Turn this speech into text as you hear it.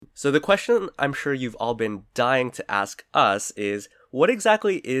So the question I'm sure you've all been dying to ask us is, what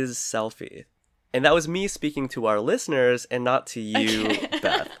exactly is selfie? And that was me speaking to our listeners and not to you, Okay.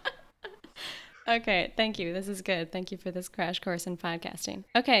 Beth. Okay, thank you. This is good. Thank you for this crash course in podcasting.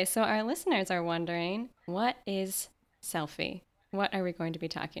 Okay, so our listeners are wondering, what is selfie? What are we going to be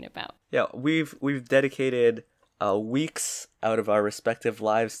talking about? Yeah, we've dedicated weeks out of our respective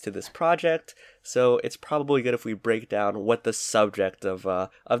lives to this project, so it's probably good if we break down what the subject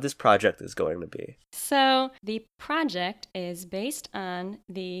of this project is going to be. So, the project is based on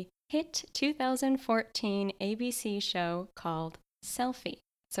the hit 2014 ABC show called Selfie.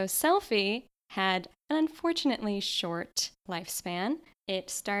 So, Selfie had an unfortunately short lifespan. It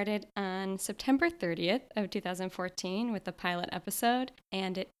started on September 30th of 2014 with the pilot episode,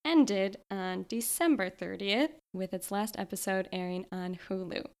 and it ended on December 30th with its last episode airing on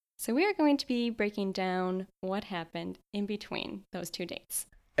Hulu. So we are going to be breaking down what happened in between those two dates.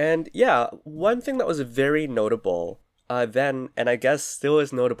 And yeah, one thing that was very notable then, and I guess still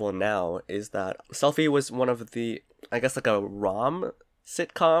is notable now, is that Selfie was one of the, I guess like a rom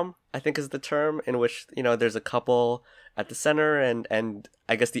sitcom, I think is the term, in which, there's a couple at the center and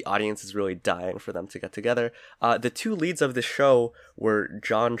I guess the audience is really dying for them to get together. The two leads of the show were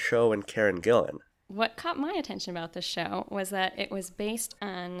John Cho and Karen Gillan. What caught my attention about this show was that it was based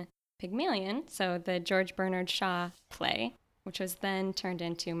on Pygmalion, so the George Bernard Shaw play, which was then turned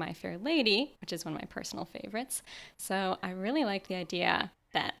into My Fair Lady, which is one of my personal favorites. So I really liked the idea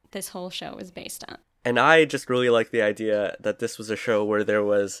that this whole show was based on. And I just really like the idea that this was a show where there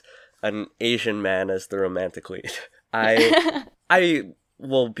was an Asian man as the romantic lead. I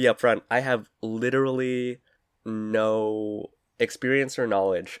will be upfront. I have literally no experience or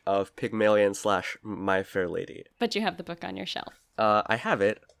knowledge of Pygmalion / My Fair Lady. But you have the book on your shelf. I have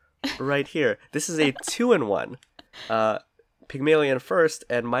it right here. This is a 2-in-1. Pygmalion first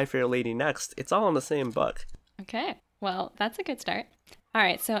and My Fair Lady next. It's all in the same book. Okay, well, that's a good start. All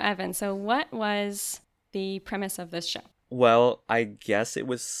right, so Evan, so what was the premise of this show? Well, I guess it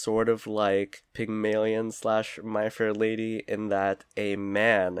was sort of like Pygmalion / My Fair Lady in that a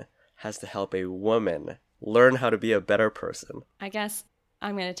man has to help a woman learn how to be a better person. I guess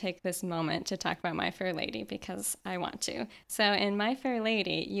I'm going to take this moment to talk about My Fair Lady because I want to. So in My Fair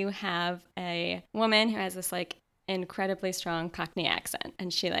Lady, you have a woman who has this incredibly strong Cockney accent,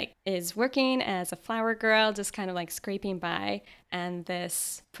 and she is working as a flower girl, just kind of scraping by, and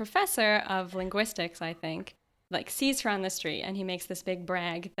this professor of linguistics, I think, sees her on the street, and he makes this big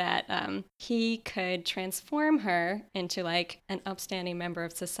brag that he could transform her into an upstanding member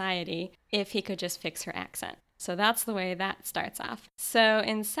of society if he could just fix her accent. So that's the way that starts off. So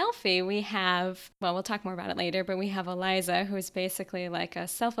in Selfie, we have, well, we'll talk more about it later, but we have Eliza, who's basically a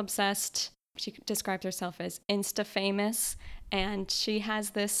self-obsessed, she describes herself as Insta-famous, and she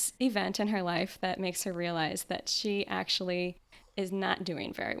has this event in her life that makes her realize that she actually is not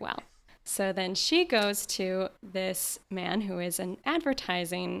doing very well. So then she goes to this man who is an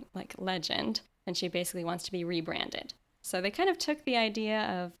advertising legend, and she basically wants to be rebranded. So they kind of took the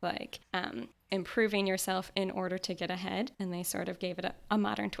idea of improving yourself in order to get ahead, and they sort of gave it a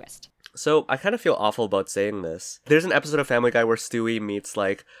modern twist. So I kind of feel awful about saying this. There's an episode of Family Guy where Stewie meets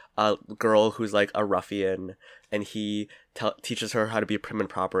a girl who's a ruffian, and he teaches her how to be prim and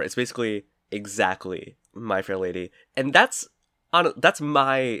proper. It's basically exactly My Fair Lady, and that's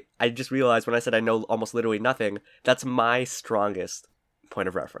my, I just realized when I said I know almost literally nothing, that's my strongest point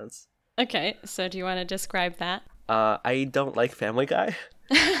of reference. Okay, so do you want to describe that? I don't like Family Guy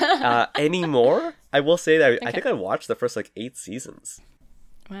anymore. I will say that I think I watched the first 8 seasons.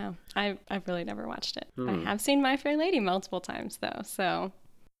 Wow, I've really never watched it. I have seen My Fair Lady multiple times though, so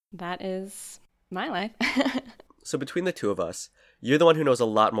that is my life. So between the two of us, you're the one who knows a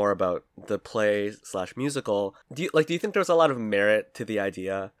lot more about the play / musical. Do you think there's a lot of merit to the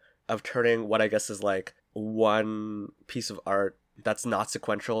idea of turning what I guess is one piece of art that's not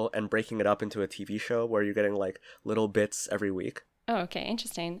sequential and breaking it up into a TV show where you're getting little bits every week? Oh, okay,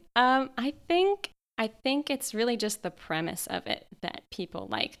 interesting. I think it's really just the premise of it that people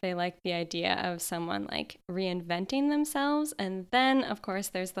like. They like the idea of someone reinventing themselves, and then of course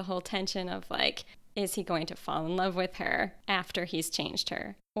there's the whole tension of is he going to fall in love with her after he's changed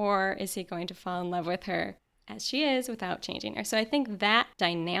her? Or is he going to fall in love with her as she is without changing her? So I think that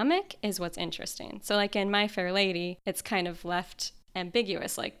dynamic is what's interesting. So in My Fair Lady, it's kind of left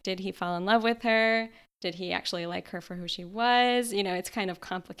ambiguous. Did he fall in love with her? Did he actually like her for who she was? It's kind of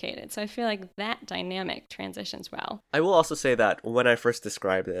complicated. So I feel that dynamic transitions well. I will also say that when I first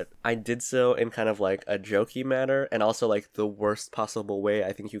described it, I did so in kind of a jokey manner, and also the worst possible way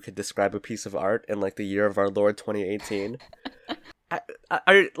I think you could describe a piece of art in the year of our Lord 2018.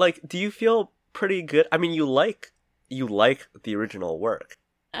 are like, do you feel pretty good? I mean, you like the original work.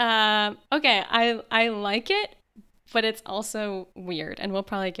 Okay, I like it, but it's also weird, and we'll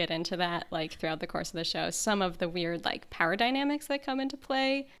probably get into that like throughout the course of the show. Some of the weird like power dynamics that come into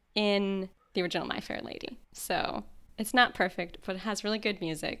play in the original My Fair Lady. So it's not perfect, but it has really good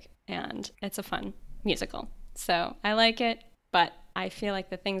music, and it's a fun musical. So I like it, but I feel like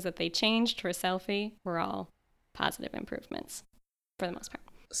the things that they changed for Selfie were all positive improvements for the most part.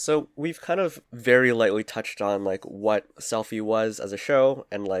 So we've kind of very lightly touched on like what Selfie was as a show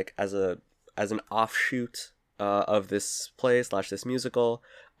and like as an offshoot of this play slash this musical.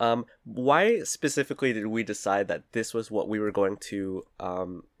 Why specifically did we decide that this was what we were going to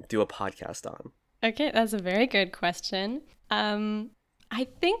do a podcast on? Okay, that's a very good question. I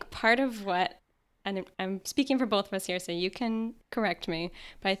think part of what, and I'm speaking for both of us here, so you can correct me,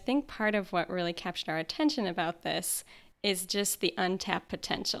 but I think part of what really captured our attention about this is just the untapped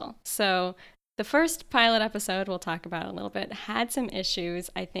potential. So the first pilot episode we'll talk about a little bit had some issues,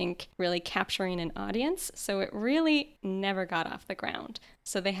 I think, really capturing an audience. So it really never got off the ground.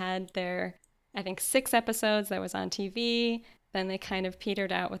 So they had their, I think, 6 episodes that was on TV. Then they kind of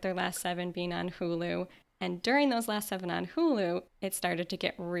petered out with their last 7 being on Hulu. And during those last 7 on Hulu, it started to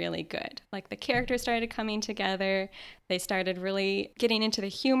get really good. Like the characters started coming together. They started really getting into the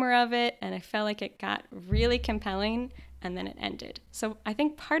humor of it. And I felt like it got really compelling. And then it ended. So I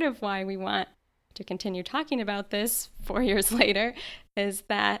think part of why we want to continue talking about this 4 years later is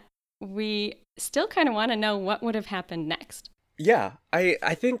that we still kind of want to know what would have happened next. Yeah,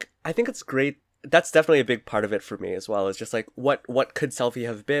 I think it's great. That's definitely a big part of it for me as well. Is just like what could Selfie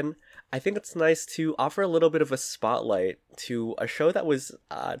have been? I think it's nice to offer a little bit of a spotlight to a show that was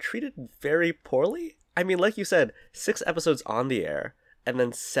treated very poorly. I mean, like you said, 6 episodes on the air and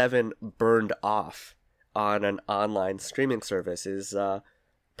then 7 burned off on an online streaming service is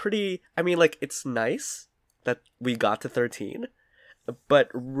pretty. I mean, like, it's nice that we got to 13, but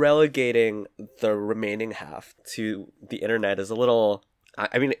relegating the remaining half to the internet is a little.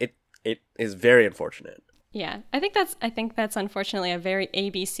 I mean, it is very unfortunate. Yeah, I think that's unfortunately a very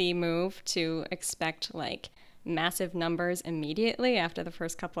ABC move to expect like massive numbers immediately after the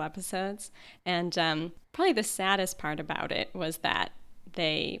first couple episodes. And probably the saddest part about it was that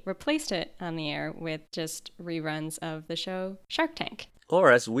they replaced it on the air with just reruns of the show Shark Tank.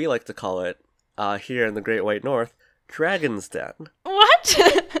 Or as we like to call it here in the Great White North, Dragon's Den. What?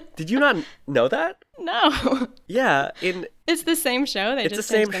 Did you not know that? No. Yeah, It's the same show. They it's just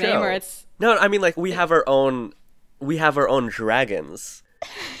the same changed the show. name, or it's No, I mean like we have our own dragons.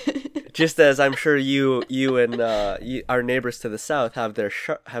 Just as I'm sure you and our neighbors to the south have their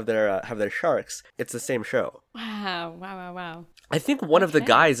sharks. It's the same show. Wow. I think one of the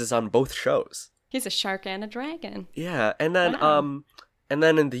guys is on both shows. He's a shark and a dragon. Yeah, and then Wow. and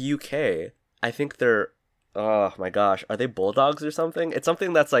then in the UK, I think they're, oh my gosh, are they bulldogs or something? It's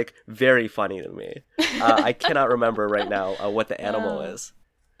something that's like very funny to me. I cannot remember right now what the animal is.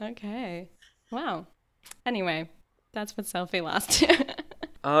 Okay. Wow. Anyway, that's what Selfie lost.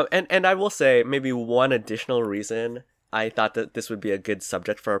 And I will say maybe one additional reason I thought that this would be a good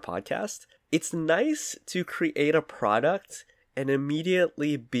subject for our podcast. It's nice to create a product and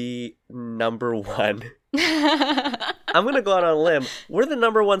immediately be number one. I'm going to go out on a limb. We're the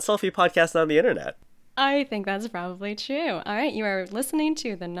number one selfie podcast on the internet. I think that's probably true. All right, you are listening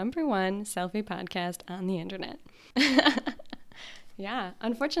to the number one selfie podcast on the internet. Yeah,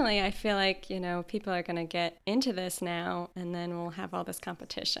 unfortunately, I feel like, people are going to get into this now, and then we'll have all this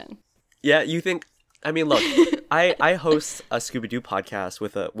competition. Yeah, you think, I mean, look, I host a Scooby-Doo podcast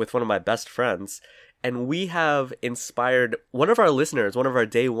with one of my best friends, and we have inspired one of our listeners, one of our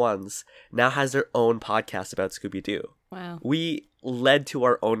day ones, now has their own podcast about Scooby-Doo. Wow. We led to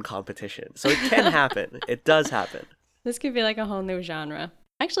our own competition. So it can happen. It does happen. This could be like a whole new genre.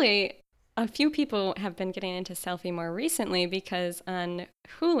 Actually, a few people have been getting into selfie more recently because on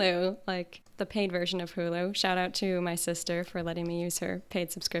Hulu, like the paid version of Hulu, shout out to my sister for letting me use her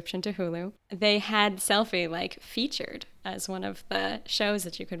paid subscription to Hulu, they had selfie like featured as one of the shows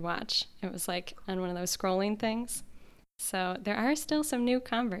that you could watch. It was like on one of those scrolling things. So there are still some new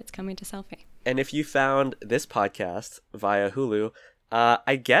converts coming to selfie. And if you found this podcast via Hulu,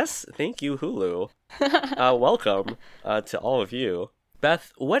 I guess thank you, Hulu. Welcome to all of you.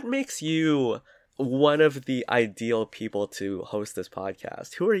 Beth, what makes you one of the ideal people to host this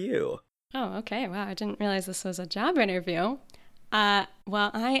podcast? Who are you? Oh, okay. Wow, I didn't realize this was a job interview. Well,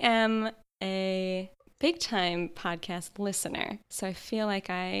 I am a big-time podcast listener, so I feel like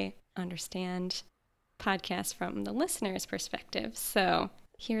I understand podcasts from the listener's perspective. So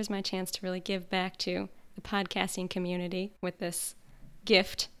here's my chance to really give back to the podcasting community with this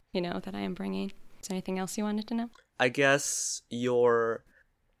gift, that I am bringing. Is there anything else you wanted to know? I guess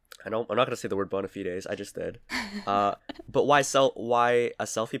I'm not going to say the word bona fides. I just did. But why a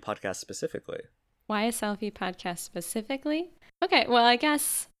selfie podcast specifically? Why a selfie podcast specifically? Okay, well, I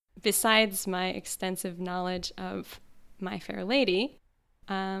guess besides my extensive knowledge of My Fair Lady,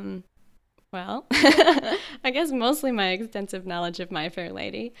 well, I guess mostly my extensive knowledge of My Fair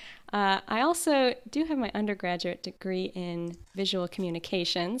Lady. I also do have my undergraduate degree in visual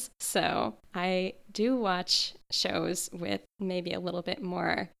communications, so I do watch shows with maybe a little bit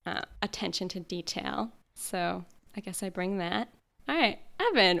more attention to detail. So I guess I bring that. All right,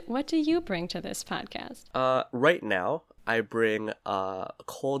 Evan, what do you bring to this podcast? Right now, I bring a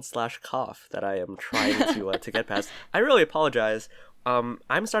cold/cough that I am trying to get past. I really apologize.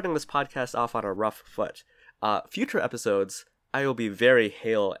 I'm starting this podcast off on a rough foot. Future episodes, I will be very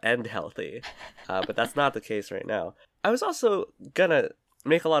hale and healthy, but that's not the case right now. I was also gonna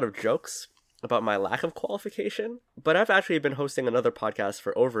make a lot of jokes about my lack of qualification, but I've actually been hosting another podcast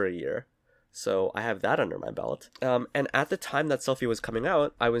for over a year, so I have that under my belt. And at the time that Selfie was coming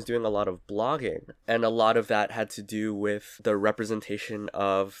out, I was doing a lot of blogging, and a lot of that had to do with the representation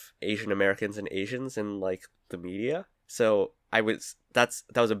of Asian Americans and Asians in, like, the media. So that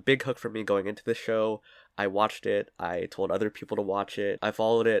was a big hook for me going into the show. I watched it. I told other people to watch it. I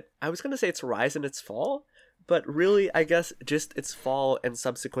followed it. I was going to say its rise and its fall, but really, I guess just its fall and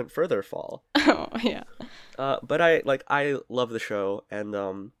subsequent further fall. Oh, yeah. But I love the show,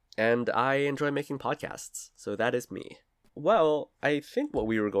 and I enjoy making podcasts. So that is me. Well, I think what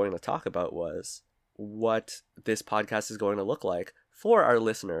we were going to talk about was what this podcast is going to look like for our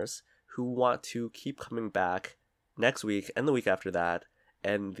listeners who want to keep coming back next week and the week after that,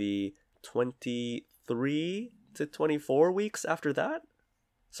 and the 23 to 24 weeks after that.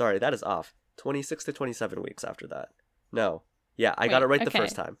 Sorry, that is off. 26 to 27 weeks after that. No. Yeah, I got it right the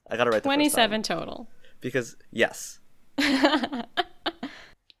first time. I got it right the first time. 27 total. Because, yes.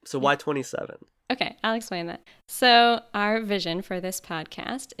 So why 27? Okay, I'll explain that. So our vision for this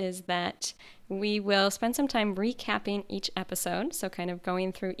podcast is that we will spend some time recapping each episode. So kind of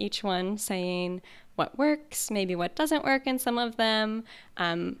going through each one, saying what works, maybe what doesn't work in some of them,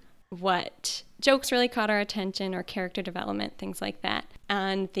 what jokes really caught our attention or character development, things like that.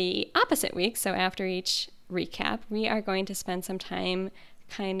 And the opposite week, so after each recap, we are going to spend some time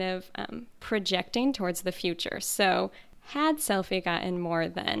kind of projecting towards the future. So had Selfie gotten more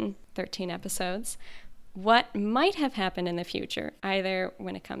than 13 episodes, what might have happened in the future, either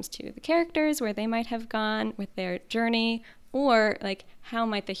when it comes to the characters, where they might have gone with their journey, or like how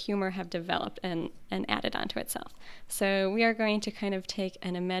might the humor have developed and added onto itself. So we are going to kind of take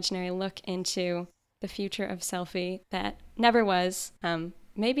an imaginary look into the future of Selfie that never was.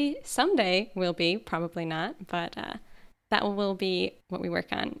 Maybe someday will be, probably not, but that will be what we work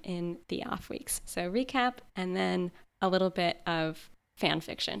on in the off weeks. So recap and then a little bit of fan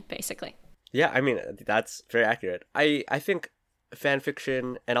fiction, basically. Yeah, I mean, that's very accurate. I think fan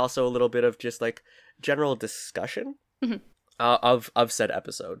fiction and also a little bit of just like general discussion of said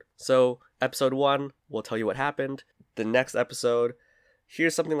episode. So episode 1, we'll tell you what happened. The next episode,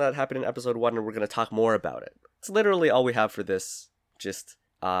 here's something that happened in episode 1 and we're going to talk more about it. It's literally all we have for this just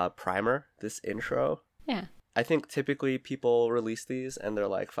primer, this intro. Yeah. I think typically people release these and they're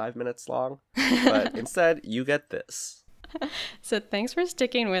like 5 minutes long, but instead you get this. So thanks for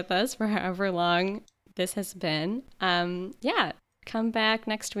sticking with us for however long this has been. Yeah, come back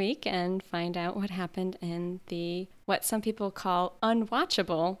next week and find out what happened in the, what some people call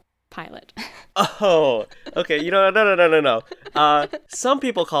unwatchable pilot. Oh, okay. No. Some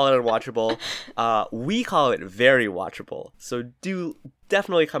people call it unwatchable. We call it very watchable. So do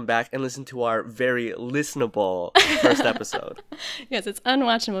definitely come back and listen to our very listenable first episode. Yes, it's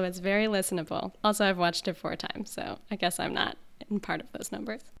unwatchable, but it's very listenable. Also, I've watched it 4 times, so I guess I'm not in part of those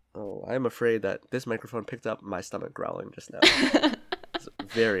numbers. Oh, I'm afraid that this microphone picked up my stomach growling just now. It's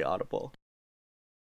very audible.